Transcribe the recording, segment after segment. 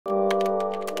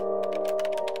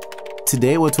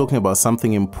Today we're talking about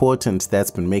something important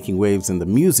that's been making waves in the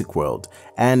music world,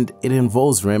 and it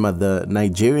involves Rema, the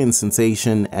Nigerian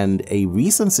sensation, and a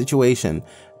recent situation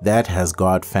that has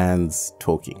got fans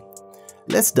talking.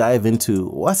 Let's dive into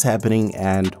what's happening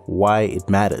and why it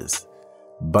matters.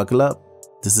 Buckle up,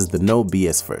 this is the no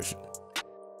BS version.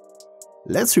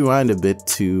 Let's rewind a bit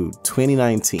to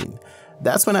 2019.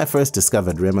 That's when I first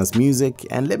discovered Rema's music,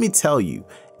 and let me tell you,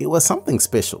 it was something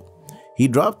special. He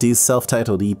dropped his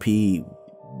self-titled EP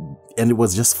and it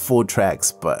was just 4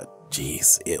 tracks, but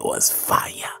geez, it was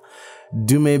fire.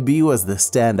 Dumebi was the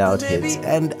standout hit,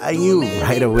 and I knew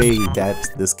right away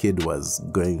that this kid was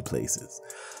going places.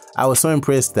 I was so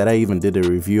impressed that I even did a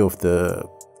review of the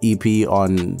EP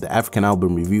on the African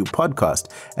Album Review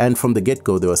podcast, and from the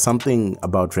get-go there was something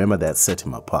about Rema that set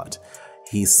him apart.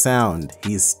 His sound,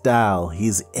 his style,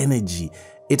 his energy,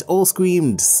 it all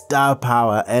screamed star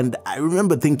power, and I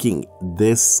remember thinking,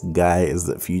 this guy is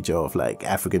the future of like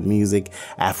African music,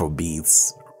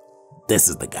 Afrobeats. This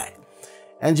is the guy.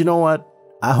 And you know what?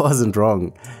 I wasn't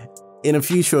wrong. In a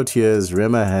few short years,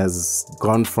 Rema has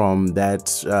gone from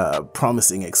that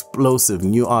promising, explosive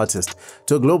new artist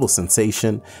to a global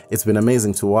sensation. It's been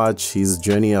amazing to watch his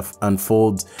journey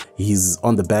unfold. He's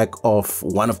on the back of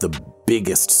one of the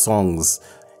biggest songs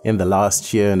in the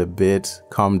last year and a bit,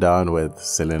 Calm Down with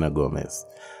Selena Gomez.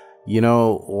 You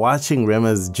know, watching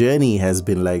Rema's journey has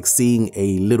been like seeing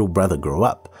a little brother grow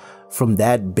up. From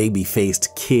that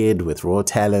baby-faced kid with raw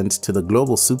talent to the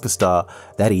global superstar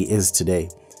that he is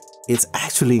today. It's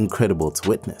actually incredible to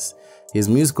witness. His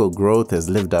musical growth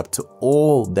has lived up to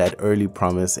all that early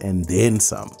promise and then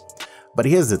some. But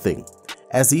here's the thing.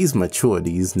 As he's matured,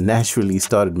 he's naturally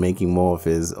started making more of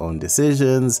his own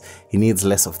decisions. He needs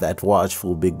less of that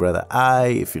watchful big brother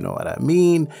eye, if you know what I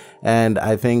mean. And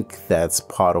I think that's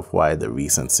part of why the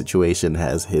recent situation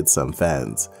has hit some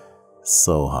fans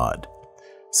so hard.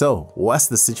 So, what's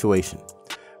the situation?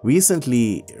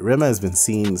 Recently, Rema has been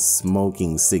seen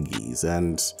smoking ciggies,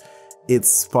 and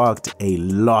it's sparked a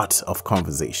lot of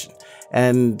conversation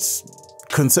and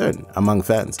concern among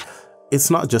fans. It's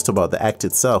not just about the act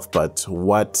itself, but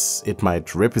what it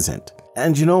might represent.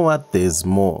 And you know what? There's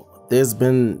more. There's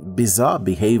been bizarre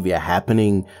behavior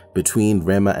happening between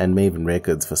Rema and Mavin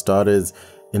Records. For starters,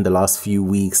 in the last few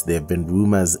weeks, there have been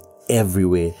rumors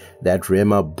everywhere that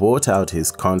Rema bought out his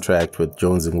contract with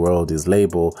Jozing, his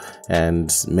label, and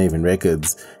Mavin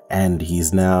Records, and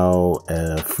he's now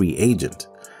a free agent.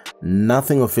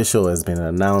 Nothing official has been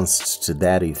announced to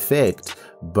that effect,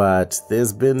 but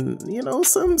there's been,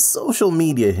 some social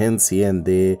media hints here and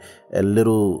there, a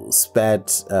little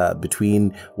spat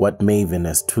between what Mavin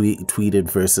has tweeted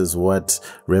versus what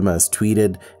Rema has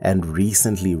tweeted, and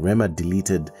recently Rema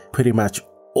deleted pretty much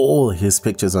all his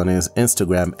pictures on his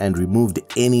Instagram and removed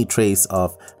any trace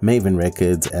of Mavin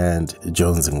Records and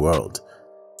Jozing World.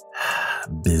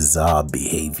 Bizarre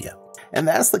behavior. And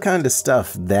that's the kind of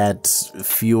stuff that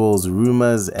fuels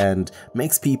rumors and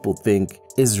makes people think,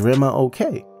 is Rema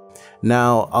okay?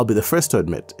 Now, I'll be the first to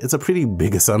admit, it's a pretty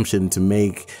big assumption to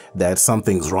make that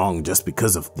something's wrong just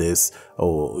because of this,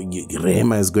 or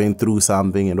Rema is going through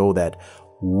something and all that.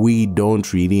 We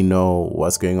don't really know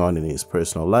what's going on in his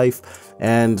personal life.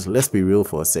 And let's be real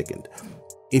for a second.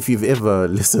 If you've ever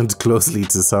listened closely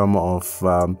to some of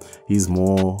his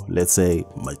more, let's say,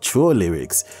 mature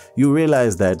lyrics, you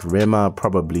realize that Rema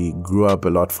probably grew up a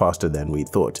lot faster than we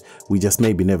thought. We just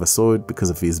maybe never saw it because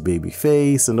of his baby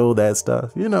face and all that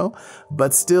stuff,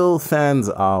 But still, fans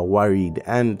are worried,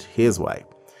 and here's why.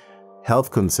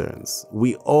 Health concerns.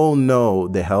 We all know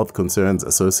the health concerns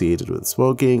associated with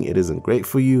smoking. It isn't great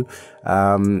for you,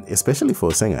 especially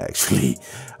for a singer, actually.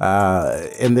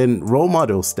 And then role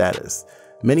model status.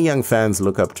 Many young fans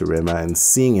look up to Rema, and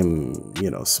seeing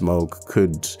him, smoke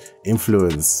could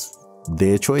influence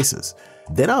their choices.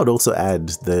 Then I would also add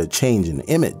the change in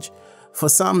image. For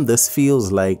some, this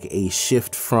feels like a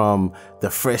shift from the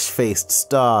fresh-faced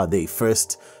star they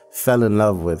first fell in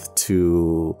love with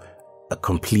to a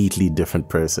completely different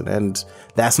person, and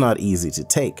that's not easy to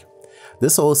take.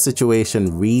 This whole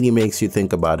situation really makes you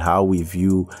think about how we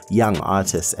view young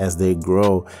artists as they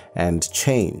grow and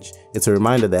change. It's a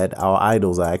reminder that our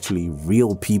idols are actually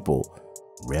real people.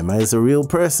 Rema is a real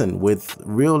person with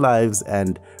real lives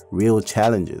and real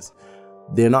challenges.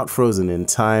 They're not frozen in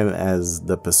time as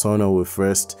the persona we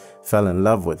first fell in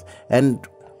love with. And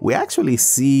we actually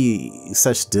see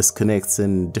such disconnects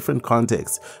in different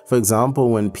contexts. For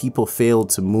example, when people fail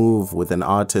to move with an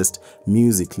artist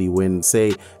musically, when,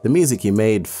 say, the music he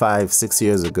made 5-6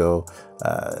 years ago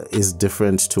is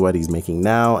different to what he's making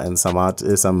now, and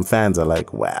some fans are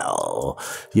like, well,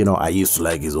 I used to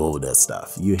like his older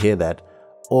stuff. You hear that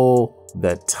all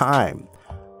the time.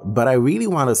 But I really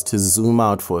want us to zoom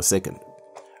out for a second.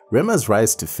 Rema's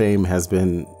rise to fame has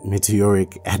been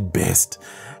meteoric at best.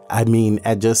 I mean,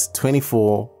 at just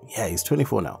 24, yeah, he's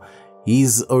 24 now.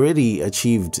 He's already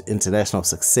achieved international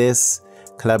success,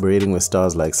 collaborating with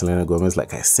stars like Selena Gomez,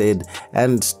 like I said,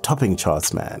 and topping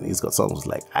charts, man. He's got songs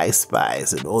like Ice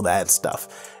Spice and all that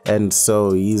stuff. And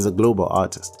so he's a global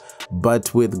artist.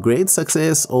 But with great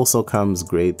success also comes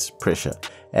great pressure.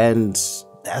 And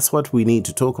that's what we need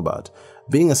to talk about.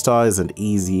 Being a star isn't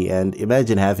easy, and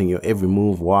imagine having your every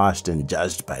move watched and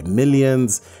judged by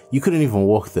millions. You couldn't even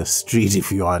walk the street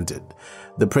if you wanted.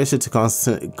 The pressure to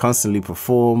constantly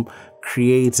perform,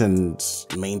 create and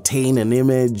maintain an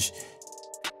image,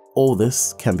 all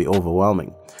this can be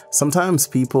overwhelming. Sometimes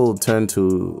people turn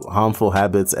to harmful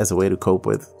habits as a way to cope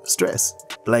with stress,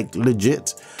 like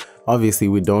legit. Obviously,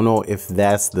 we don't know if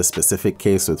that's the specific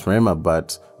case with Rema,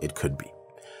 but it could be.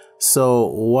 So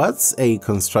what's a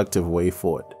constructive way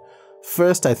forward?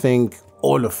 First, I think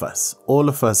all of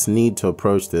us need to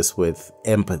approach this with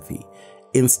empathy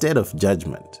instead of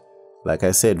judgment. Like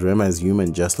I said, Rema is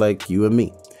human just like you and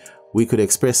me. We could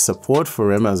express support for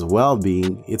Rema's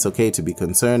well-being. It's okay to be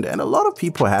concerned. And a lot of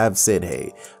people have said,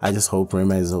 hey, I just hope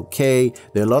Rema is okay.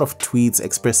 There are a lot of tweets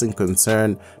expressing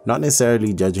concern, not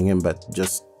necessarily judging him, but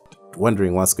just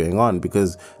wondering what's going on,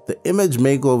 because the image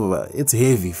makeover, it's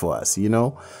heavy for us, you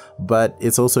know. But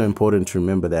it's also important to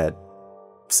remember that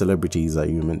celebrities are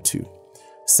human too.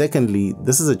 Secondly,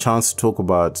 this is a chance to talk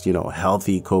about,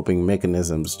 healthy coping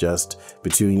mechanisms just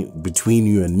between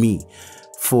you and me.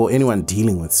 For anyone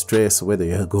dealing with stress, whether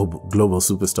you're a global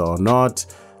superstar or not,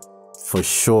 for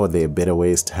sure there are better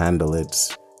ways to handle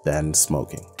it than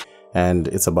smoking. And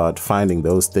it's about finding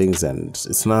those things, and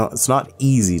it's not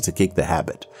easy to kick the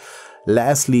habit.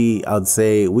 Lastly, I'd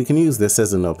say we can use this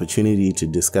as an opportunity to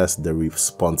discuss the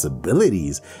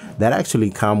responsibilities that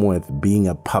actually come with being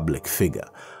a public figure,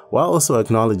 while also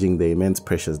acknowledging the immense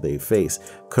pressures they face.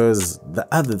 Because the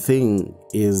other thing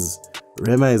is,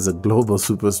 Rema is a global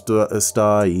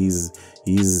superstar.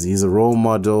 He's a role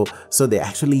model. So they're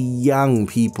actually young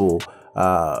people,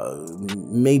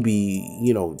 maybe,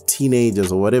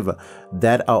 teenagers or whatever,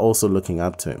 that are also looking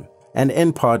up to him. And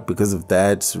in part because of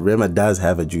that, Rema does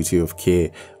have a duty of care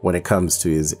when it comes to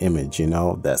his image,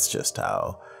 That's just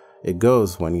how it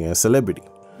goes when you're a celebrity.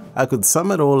 I could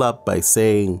sum it all up by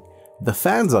saying the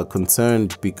fans are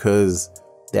concerned because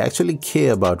they actually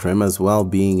care about Rema's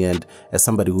well-being, and as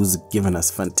somebody who's given us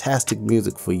fantastic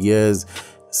music for years,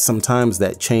 sometimes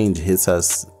that change hits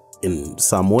us in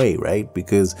some way, right?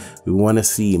 Because we want to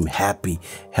see him happy,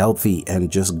 healthy,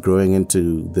 and just growing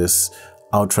into this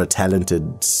ultra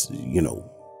talented,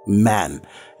 man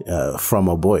from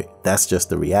a boy. That's just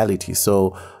the reality.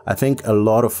 So I think a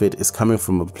lot of it is coming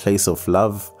from a place of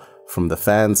love from the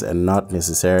fans and not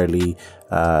necessarily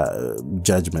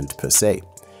judgment per se.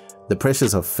 The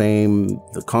pressures of fame,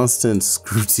 the constant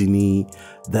scrutiny,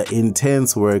 the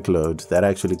intense workload that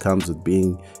actually comes with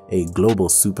being a global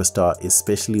superstar,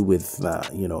 especially with,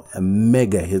 a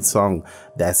mega hit song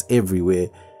that's everywhere,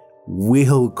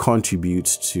 will contribute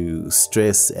to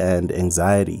stress and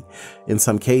anxiety. In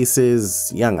some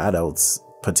cases, young adults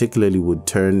particularly would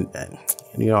turn,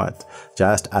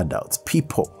 just adults,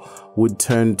 people would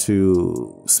turn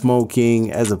to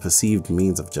smoking as a perceived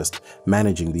means of just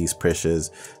managing these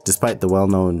pressures, despite the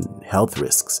well-known health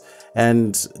risks.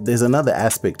 And there's another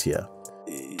aspect here.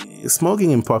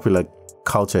 Smoking in popular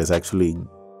culture is actually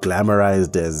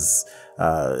glamorized as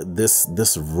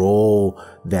this role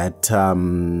that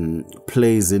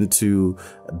plays into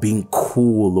being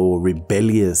cool or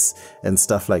rebellious and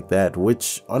stuff like that,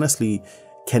 which honestly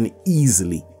can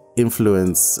easily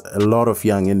influence a lot of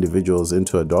young individuals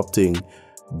into adopting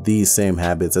these same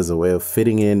habits as a way of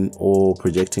fitting in or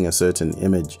projecting a certain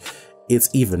image. It's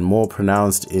even more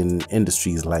pronounced in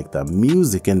industries like the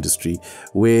music industry,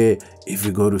 where if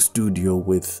you go to studio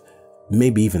with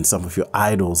maybe even some of your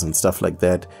idols and stuff like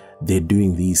that, they're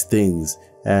doing these things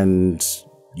and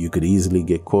you could easily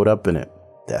get caught up in it.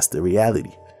 That's the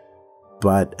reality.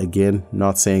 But again,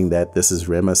 not saying that this is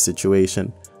Rema's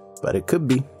situation, but it could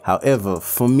be. However,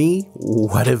 for me,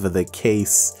 whatever the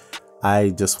case, I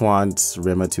just want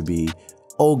Rema to be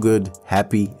all good,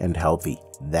 happy, and healthy.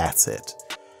 That's it.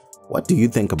 What do you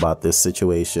think about this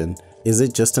situation? Is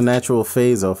it just a natural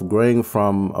phase of growing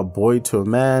from a boy to a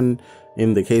man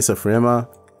in the case of Rema?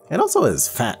 And also as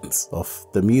fans of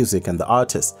the music and the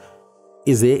artists,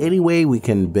 is there any way we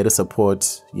can better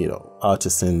support,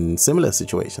 artists in similar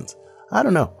situations? I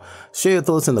don't know. Share your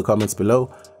thoughts in the comments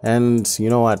below. And you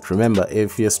know what? Remember,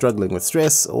 if you're struggling with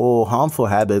stress or harmful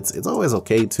habits, it's always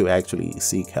okay to actually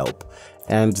seek help.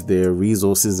 and there are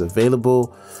resources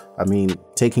available. I mean,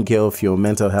 taking care of your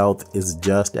mental health is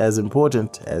just as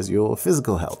important as your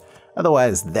physical health.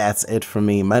 Otherwise, that's it from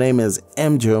me. My name is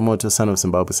Wemoto, son of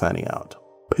Zimbabwe, signing out.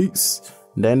 Peace.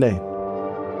 Dende.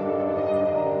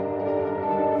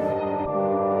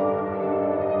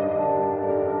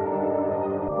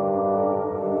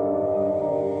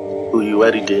 You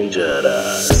are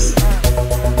dangerous.